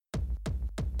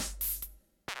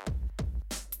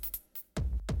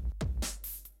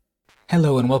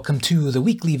Hello and welcome to the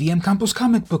weekly vmcampos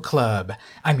Comic Book Club.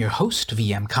 I'm your host,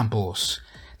 vmcampos.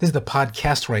 This is the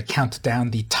podcast where I count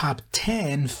down the top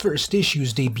 10 first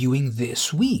issues debuting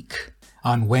this week,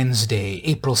 on Wednesday,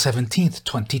 April 17th,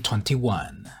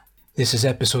 2021. This is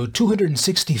episode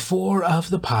 264 of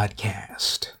the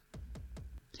podcast.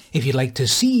 If you'd like to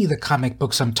see the comic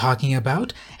books I'm talking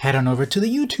about, head on over to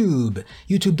the YouTube,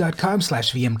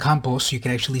 youtube.com/vmcampos, so you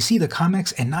can actually see the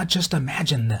comics and not just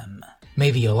imagine them.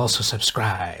 Maybe you'll also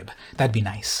subscribe. That'd be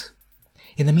nice.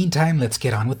 In the meantime, let's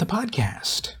get on with the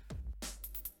podcast.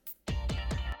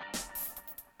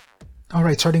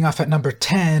 Alright, starting off at number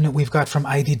 10, we've got from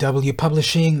IDW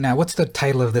Publishing. Now, what's the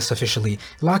title of this officially?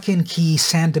 Lock and Key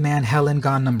Sandman Helen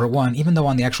Gone number 1, even though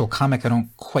on the actual comic I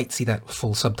don't quite see that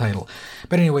full subtitle.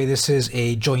 But anyway, this is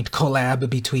a joint collab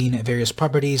between various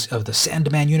properties of the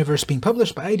Sandman universe being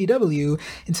published by IDW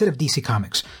instead of DC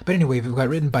Comics. But anyway, we've got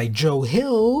written by Joe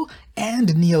Hill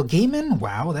and Neil Gaiman.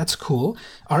 Wow, that's cool.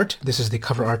 Art, this is the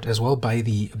cover art as well by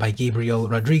Gabriel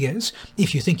Rodriguez.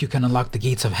 If you think you can unlock the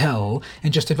gates of hell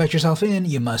and just invite yourself in,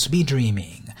 you must be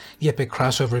dreaming. The epic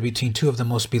crossover between two of the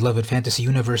most beloved fantasy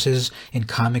universes in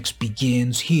comics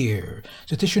begins here.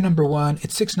 So it's issue number 1,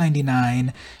 it's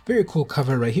 $6.99. Very cool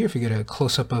cover right here if you get a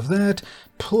close-up of that.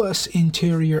 Plus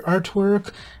interior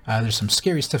artwork. There's some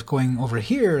scary stuff going over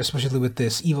here, especially with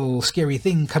this evil, scary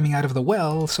thing coming out of the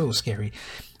well. So scary.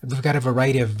 We've got a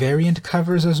variety of variant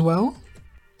covers as well.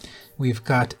 We've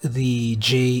got the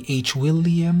J.H.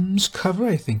 Williams cover.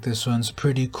 I think this one's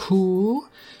pretty cool,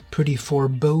 pretty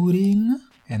foreboding.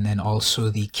 And then also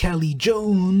the Kelly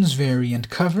Jones variant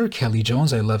cover. Kelly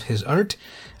Jones, I love his art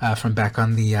from back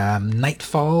on the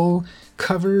Nightfall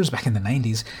covers back in the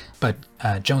 90s. But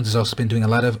Jones has also been doing a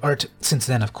lot of art since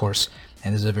then, of course.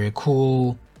 And this is a very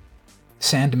cool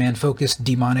Sandman-focused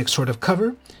demonic sort of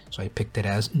cover. So I picked it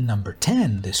as number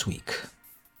 10 this week.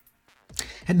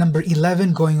 At number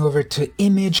 11, going over to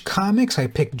Image Comics, I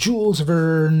picked Jules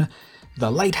Verne,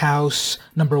 The Lighthouse,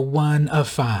 number 1 of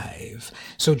 5.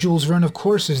 So Jules Verne, of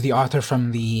course, is the author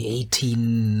from the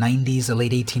 1890s, the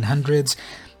late 1800s.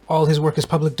 All his work is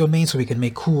public domain, so we can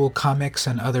make cool comics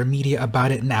and other media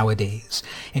about it nowadays.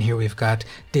 And here we've got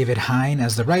David Hine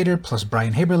as the writer, plus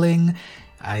Brian Haberling,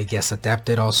 I guess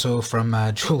adapted also from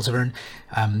Jules Verne.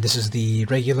 This is the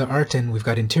regular art, and we've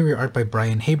got interior art by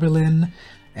Brian Haberlin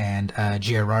and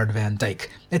Gerard Van Dyke.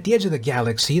 At the edge of the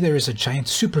galaxy, there is a giant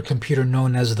supercomputer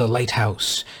known as the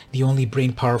Lighthouse, the only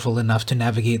brain powerful enough to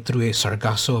navigate through a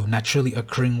sargasso of naturally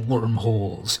occurring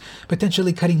wormholes,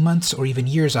 potentially cutting months or even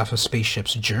years off a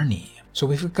spaceship's journey. So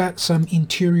we've got some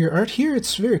interior art here.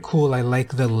 It's very cool. I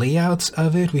like the layouts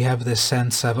of it. We have this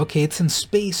sense of, okay, it's in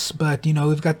space, but, you know,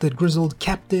 we've got the grizzled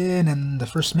captain and the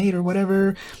first mate or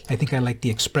whatever. I think I like the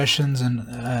expressions and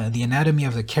the anatomy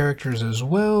of the characters as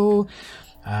well.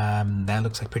 That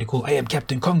looks like pretty cool. I am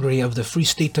Captain Congreve of the Free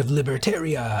State of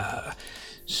Libertaria.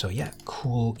 So yeah,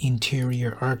 cool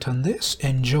interior art on this.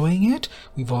 Enjoying it.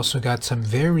 We've also got some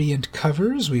variant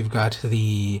covers. We've got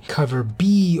the cover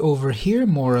B over here,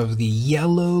 more of the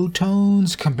yellow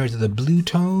tones compared to the blue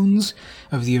tones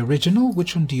of the original.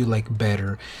 Which one do you like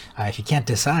better? If you can't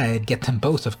decide, get them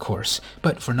both, of course.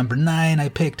 But for number 9, I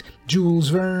picked Jules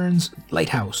Verne's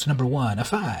Lighthouse, number 1 of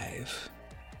 5.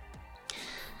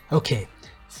 Okay,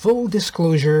 full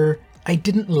disclosure, I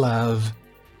didn't love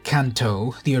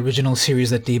Kanto, the original series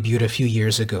that debuted a few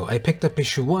years ago. I picked up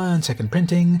issue 1, second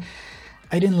printing.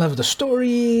 I didn't love the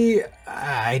story.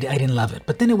 I didn't love it.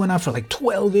 But then it went out for like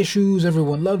 12 issues.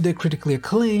 Everyone loved it, critically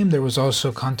acclaimed. There was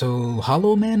also Kanto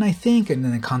Hollow Man, I think, and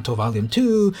then Kanto Volume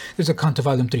 2. There's a Kanto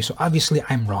Volume 3. So obviously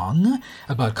I'm wrong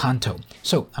about Kanto.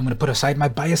 So I'm going to put aside my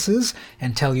biases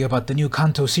and tell you about the new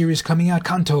Kanto series coming out,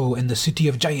 Kanto and the City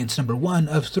of Giants, number 1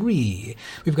 of 3.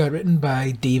 We've got written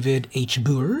by David H.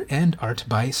 Boer and art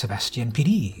by Sebastian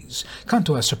Pires.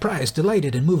 Kanto has surprised,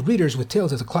 delighted, and moved readers with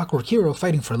tales of the clockwork hero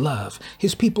fighting for love,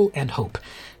 his people, and hope.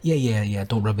 Yeah,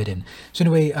 don't rub it in. So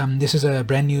anyway, this is a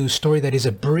brand new story that is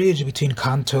a bridge between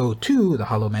Kanto 2, The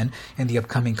Hollow Man, and the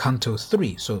upcoming Kanto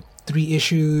 3. So 3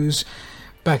 issues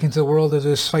back into the world of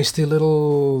this feisty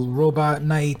little robot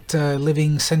knight,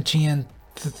 living sentient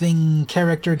thing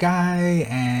character guy,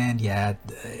 and yeah,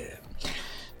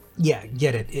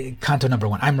 get it. Kanto number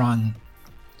 1. I'm wrong.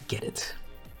 Get it.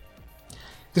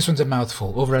 This one's a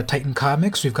mouthful. Over at Titan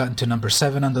Comics, we've gotten to number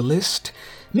 7 on the list.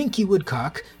 Minky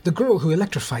Woodcock, The Girl Who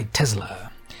Electrified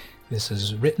Tesla. This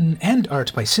is written and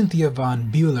art by Cynthia Von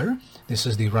Bueller. This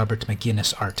is the Robert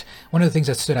McGuinness art. One of the things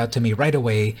that stood out to me right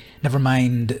away, never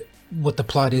mind what the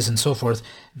plot is and so forth,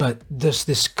 but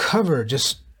this cover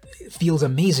just feels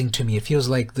amazing to me. It feels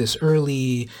like this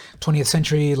early 20th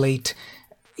century, late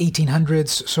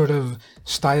 1800s sort of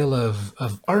style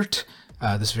of art.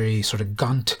 This very sort of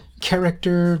gaunt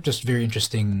character, just very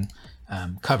interesting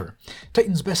cover.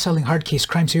 Titan's best-selling hard case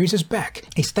crime series is back,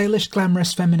 a stylish,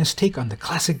 glamorous, feminist take on the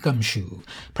classic gumshoe.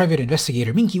 Private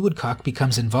investigator Minky Woodcock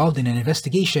becomes involved in an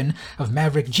investigation of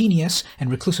maverick genius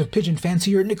and reclusive pigeon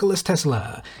fancier Nicholas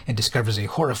Tesla, and discovers a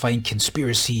horrifying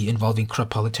conspiracy involving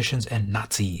corrupt politicians and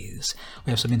Nazis.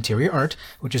 We have some interior art,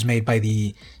 which is made by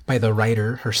the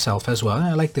writer herself as well. And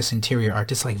I like this interior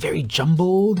art. It's like very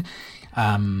jumbled,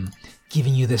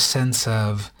 giving you this sense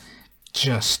of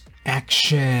just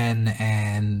action,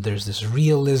 and there's this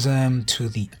realism to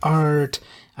the art,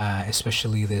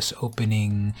 especially this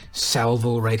opening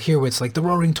salvo right here where it's like the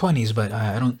Roaring 20s, but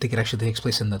I don't think it actually takes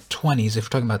place in the 20s if we're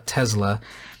talking about Tesla.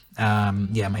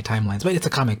 Yeah, my timelines, but it's a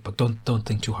comic book. Don't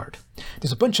think too hard.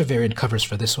 There's a bunch of variant covers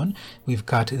for this one. We've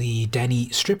got the Danny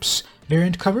Strips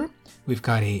variant cover. We've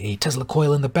got a Tesla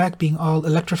coil in the back being all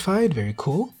electrified. Very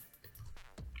cool.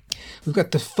 We've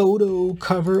got the photo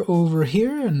cover over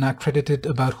here, and not credited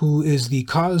about who is the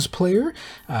cosplayer.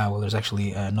 Well, there's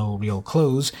actually no real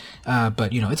clothes,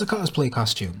 but, you know, it's a cosplay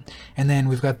costume. And then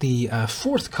we've got the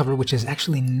fourth cover, which is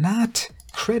actually not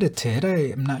credited.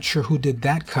 I am not sure who did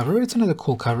that cover. It's another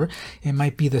cool cover. It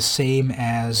might be the same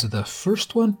as the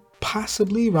first one,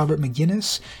 possibly Robert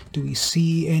McGuinness. Do we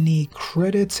see any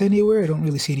credits anywhere? I don't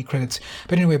really see any credits.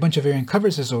 But anyway, a bunch of variant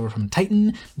covers is over from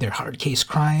Titan, their hard case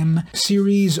crime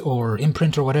series or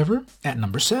imprint or whatever, at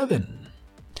number 7.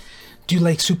 Do you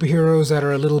like superheroes that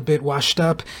are a little bit washed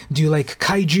up? Do you like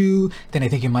kaiju? Then I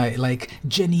think you might like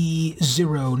Jenny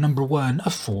Zero #1, a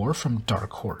 4 from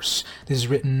Dark Horse. This is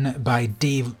written by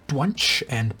Dave Dwunch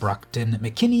and Brockton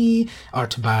McKinney,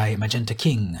 art by Magenta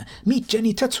King. Meet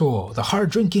Jenny Tetsuo, the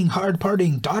hard-drinking,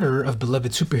 hard-partying daughter of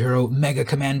beloved superhero Mega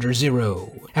Commander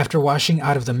Zero. After washing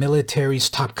out of the military's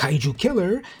top kaiju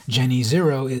killer, Jenny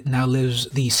Zero now lives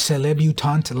the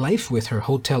celebutante life with her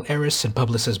hotel heiress and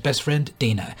publicist best friend,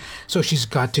 Dana. So she's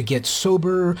got to get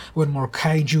sober when more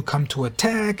kaiju come to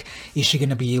attack. Is she going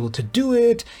to be able to do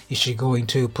it? Is she going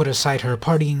to put aside her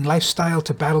partying lifestyle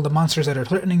to battle the monsters that are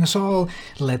threatening us all?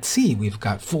 Let's see. We've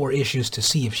got 4 issues to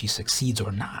see if she succeeds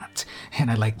or not.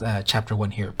 And I like chapter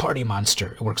 1 here, Party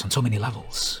Monster. It works on so many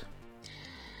levels.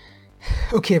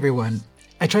 Okay, everyone.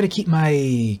 I try to keep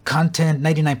my content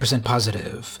 99%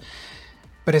 positive.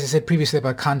 But as I said previously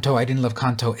about Kanto, I didn't love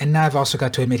Kanto. And now I've also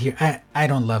got to admit here, I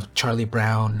don't love Charlie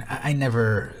Brown. I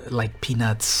never liked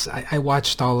Peanuts. I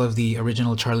watched all of the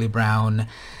original Charlie Brown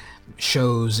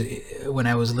shows when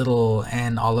I was little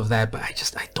and all of that, but I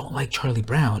don't like Charlie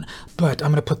Brown. But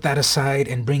I'm going to put that aside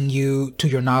and bring you to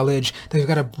your knowledge that we've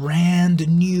got a brand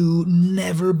new,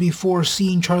 never before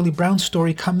seen Charlie Brown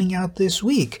story coming out this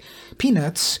week.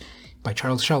 Peanuts by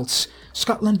Charles Schulz.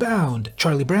 Scotland Bound,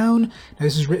 Charlie Brown. Now,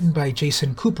 this is written by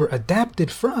Jason Cooper, adapted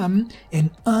from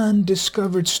an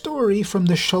undiscovered story from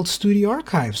the Schulz Studio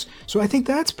Archives. So I think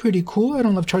that's pretty cool. I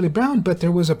don't love Charlie Brown, but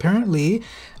there was apparently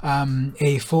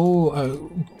a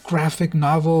full graphic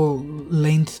novel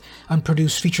length,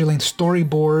 unproduced feature-length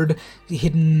storyboard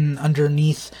hidden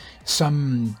underneath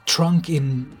some trunk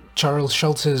in Charles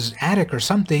Schulz's attic or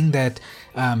something that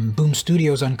Boom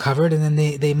Studios uncovered, and then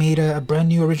they made a brand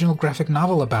new original graphic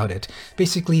novel about it.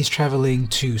 Basically, he's traveling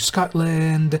to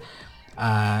Scotland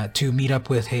to meet up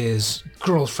with his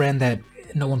girlfriend that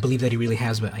no one believed that he really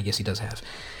has, but I guess he does have.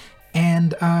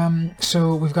 And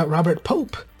so we've got Robert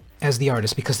Pope as the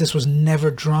artist, because this was never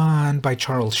drawn by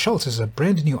Charles Schulz. This is a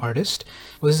brand new artist.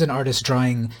 Well, this is an artist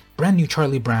drawing brand new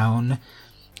Charlie Brown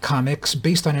comics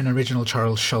based on an original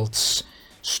Charles Schulz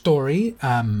story,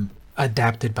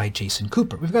 adapted by Jason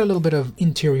Cooper. We've got a little bit of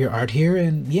interior art here,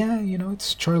 and yeah, you know,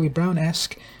 it's Charlie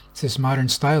Brown-esque. It's this modern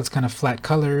style. It's kind of flat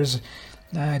colors.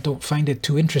 I don't find it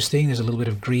too interesting. There's a little bit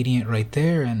of gradient right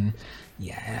there, and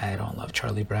yeah, I don't love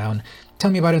Charlie Brown.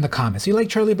 Tell me about it in the comments. You like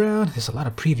Charlie Brown? There's a lot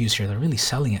of previews here. They're really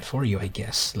selling it for you, I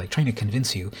guess. Like, trying to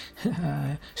convince you.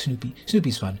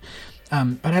 Snoopy's fun.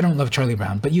 But I don't love Charlie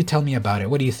Brown. But you tell me about it.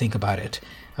 What do you think about it?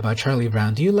 About Charlie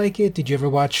Brown. Do you like it? Did you ever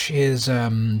watch his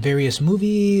various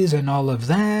movies and all of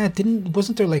that?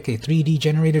 Wasn't there like a 3D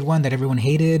generated one that everyone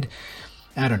hated?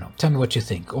 I don't know. Tell me what you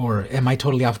think. Or am I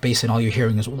totally off base and all you're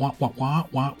hearing is wah, wah, wah,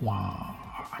 wah, wah?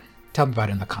 Tell me about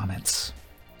it in the comments.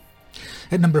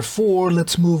 At number 4,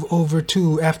 let's move over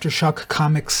to Aftershock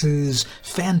Comics'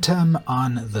 Phantom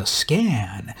on the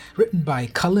Scan, written by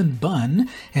Cullen Bunn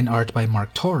and art by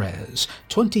Mark Torres.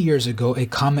 20 years ago, a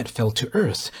comet fell to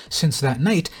Earth. Since that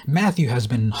night, Matthew has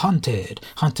been haunted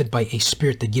by a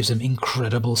spirit that gives him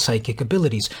incredible psychic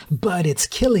abilities, but it's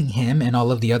killing him and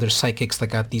all of the other psychics that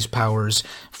got these powers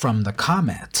from the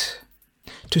comet.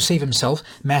 To save himself,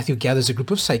 Matthew gathers a group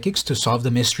of psychics to solve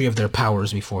the mystery of their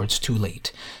powers before it's too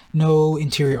late. No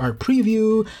interior art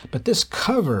preview, but this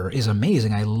cover is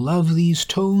amazing. I love these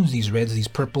tones, these reds, these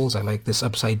purples. I like this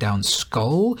upside-down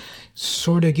skull.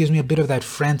 Sort of gives me a bit of that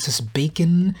Francis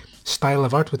Bacon style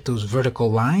of art with those vertical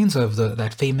lines of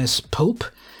that famous Pope.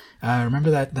 Remember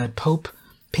that Pope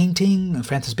painting,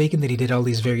 Francis Bacon, that he did all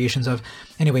these variations of?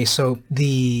 Anyway, so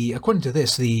according to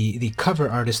this, the cover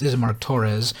artist is Mark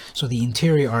Torres, so the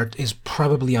interior art is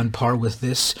probably on par with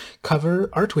this cover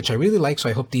art, which I really like, so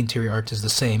I hope the interior art is the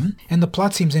same. And the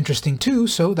plot seems interesting too,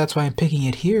 so that's why I'm picking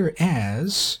it here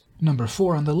as number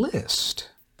 4 on the list.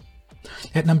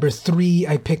 At number 3,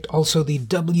 I picked also the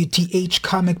WTH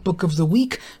Comic Book of the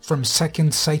Week from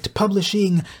Second Sight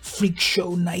Publishing, Freak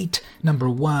Show Night, number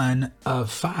 1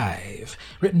 of 5.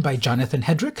 Written by Jonathan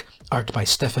Hedrick, art by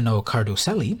Stefano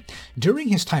Cardoselli. During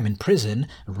his time in prison,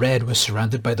 Red was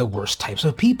surrounded by the worst types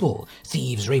of people,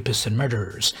 thieves, rapists, and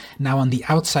murderers. Now on the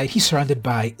outside, he's surrounded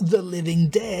by the living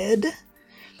dead.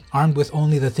 Armed with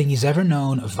only the thing he's ever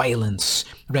known, violence,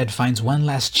 Red finds one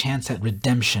last chance at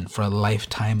redemption for a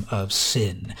lifetime of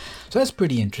sin. So that's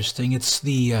pretty interesting. It's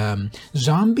the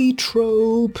zombie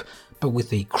trope, but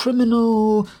with a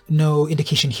criminal. No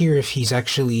indication here if he's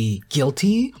actually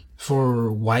guilty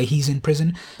for why he's in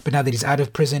prison. But now that he's out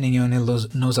of prison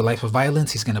and knows a life of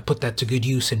violence, he's going to put that to good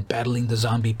use in battling the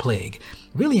zombie plague.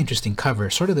 Really interesting cover.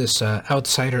 Sort of this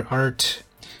outsider art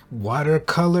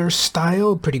watercolor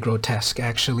style, pretty grotesque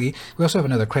actually. We also have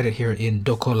another credit here in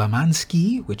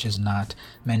Dokolamansky, which is not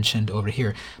mentioned over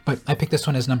here. But I picked this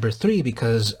one as number 3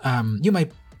 because you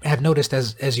might have noticed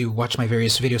as you watch my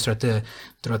various videos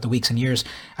throughout the weeks and years,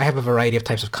 I have a variety of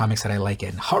types of comics that I like,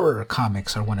 and horror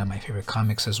comics are one of my favorite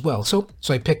comics as well. So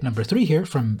I picked number 3 here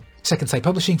from Second Sight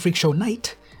Publishing, Freak Show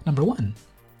Night, number 1.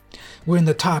 We're in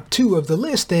the top 2 of the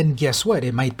list, and guess what?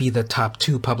 It might be the top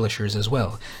 2 publishers as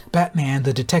well. Batman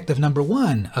the Detective number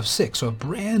 1 of 6, so a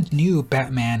brand new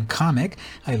Batman comic.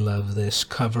 I love this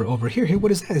cover over here.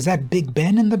 What is that? Is that Big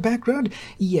Ben in the background?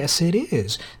 Yes, it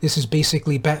is. This is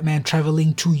basically Batman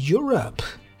traveling to Europe.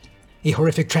 A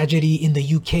horrific tragedy in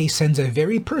the UK sends a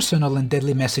very personal and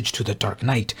deadly message to the Dark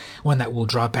Knight, one that will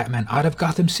draw Batman out of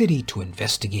Gotham City to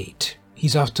investigate.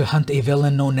 He's off to hunt a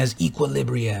villain known as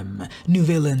Equilibrium. New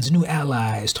villains, new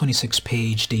allies,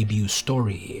 26-page debut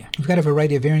story. We've got a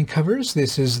variety of variant covers.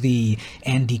 This is the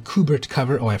Andy Kubert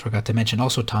cover. Oh, I forgot to mention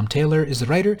also Tom Taylor is the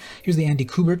writer. Here's the Andy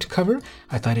Kubert cover.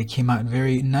 I thought it came out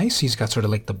very nice. He's got sort of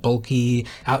like the bulky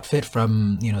outfit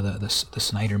from, the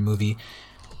Snyder movie.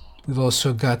 We've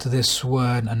also got this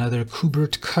one, another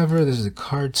Kubert cover. This is a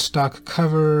cardstock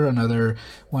cover, another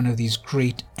one of these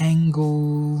great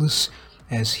angles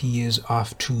as he is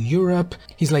off to Europe.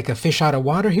 He's like a fish out of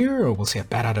water here, or we'll say a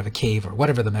bat out of a cave, or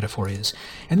whatever the metaphor is.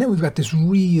 And then we've got this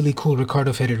really cool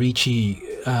Riccardo Federici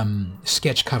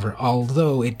sketch cover,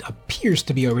 although it appears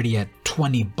to be already at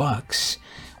 $20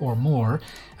 or more.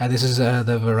 This is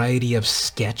the variety of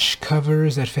sketch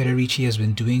covers that Federici has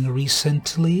been doing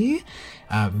recently.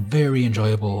 Very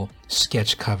enjoyable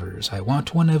sketch covers. I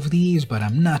want one of these, but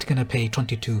I'm not going to pay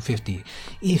 $22.50.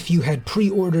 If you had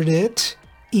pre-ordered it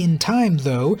in time,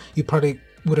 though, you probably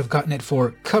would have gotten it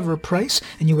for cover price,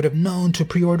 and you would have known to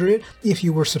pre-order it if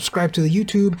you were subscribed to the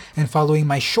YouTube and following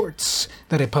my shorts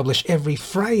that I publish every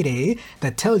Friday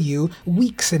that tell you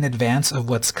weeks in advance of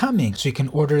what's coming, so you can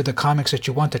order the comics that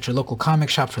you want at your local comic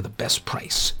shop for the best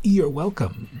price. You're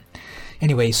welcome.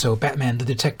 Anyway, so Batman the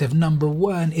Detective number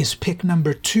 1 is pick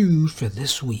number 2 for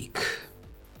this week.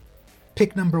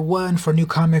 Pick number 1 for New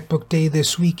Comic Book Day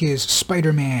this week is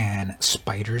Spider-Man,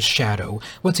 Spider's Shadow.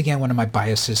 Once again, one of my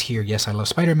biases here. Yes, I love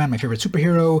Spider-Man, my favorite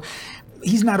superhero.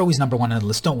 He's not always number 1 on the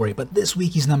list, don't worry, but this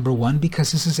week he's number 1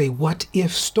 because this is a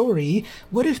what-if story.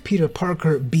 What if Peter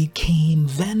Parker became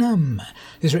Venom?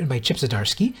 This is written by Chip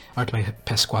Zdarsky, art by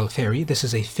Pasquale Ferry. This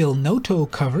is a Phil Noto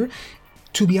cover.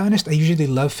 To be honest, I usually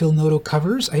love Phil Noto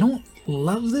covers. I don't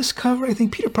love this cover. I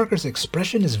think Peter Parker's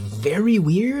expression is very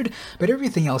weird, but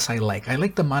everything else I like. I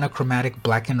like the monochromatic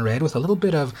black and red with a little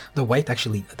bit of the white,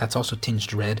 actually, that's also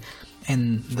tinged red,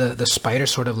 and the spider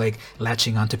sort of like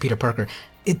latching onto Peter Parker.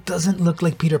 It doesn't look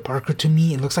like Peter Parker to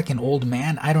me. It looks like an old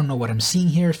man. I don't know what I'm seeing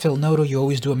here. Phil Noto, you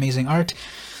always do amazing art.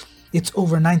 It's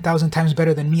over 9,000 times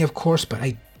better than me, of course, but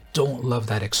I don't love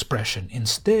that expression.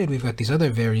 Instead, we've got these other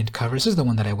variant covers. This is the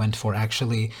one that I went for,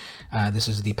 actually. This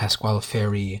is the Pasquale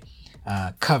Ferry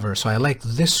cover, so I like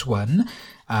this one.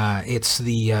 It's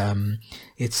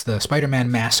the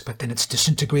Spider-Man mask, but then it's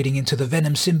disintegrating into the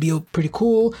Venom symbiote. Pretty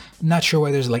cool. Not sure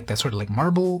why there's like that sort of like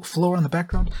marble floor in the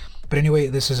background. But anyway,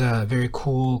 this is a very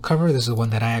cool cover. This is the one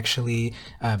that I actually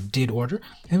did order.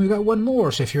 And we got one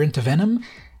more. So if you're into Venom,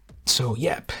 So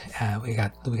yep, we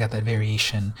got that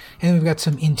variation, and we've got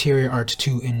some interior art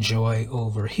to enjoy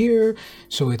over here.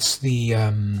 So it's the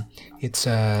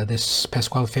this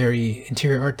Pasquale Ferry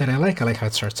interior art that I like. I like how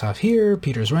it starts off here.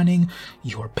 Peter's running.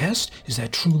 Your best? Is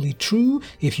that truly true?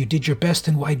 If you did your best,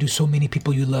 then why do so many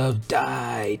people you love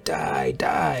die, die,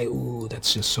 die? Ooh,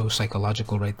 that's just so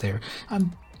psychological right there.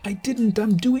 I didn't.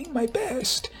 I'm doing my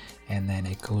best. And then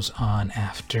it goes on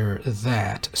after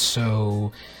that.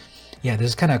 So yeah, this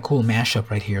is kind of a cool mashup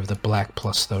right here of the black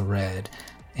plus the red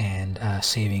and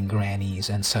saving grannies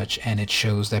and such, and it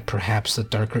shows that perhaps the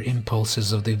darker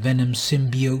impulses of the Venom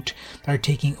symbiote are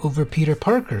taking over Peter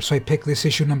Parker. So I picked this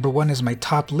issue number 1 as my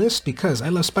top list because I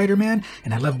love Spider-Man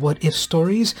and I love what-if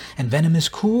stories, and Venom is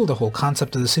cool, the whole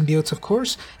concept of the symbiotes, of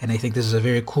course, and I think this is a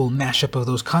very cool mashup of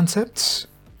those concepts.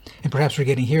 And perhaps we're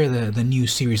getting here the new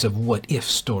series of what-if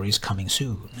stories coming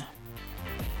soon.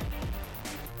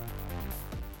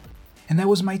 And that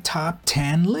was my top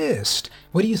 10 list.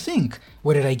 What do you think?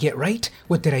 What did I get right?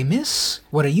 What did I miss?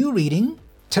 What are you reading?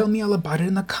 Tell me all about it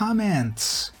in the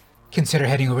comments. Consider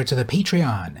heading over to the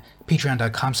Patreon,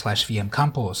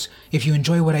 patreon.com/vmcampos. If you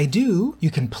enjoy what I do, you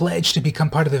can pledge to become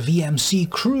part of the VMC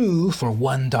crew for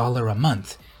 $1 a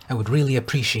month. I would really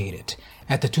appreciate it.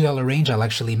 At the $2 range, I'll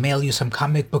actually mail you some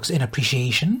comic books in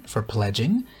appreciation for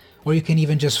pledging, or you can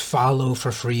even just follow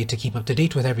for free to keep up to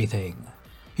date with everything.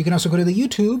 You can also go to the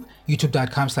YouTube,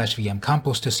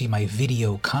 youtube.com/vmcampos to see my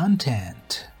video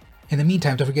content. In the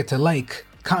meantime, don't forget to like,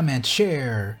 comment,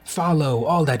 share, follow,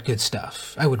 all that good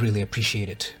stuff. I would really appreciate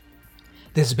it.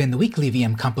 This has been the weekly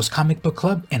VM Campos Comic Book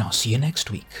Club, and I'll see you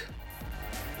next week.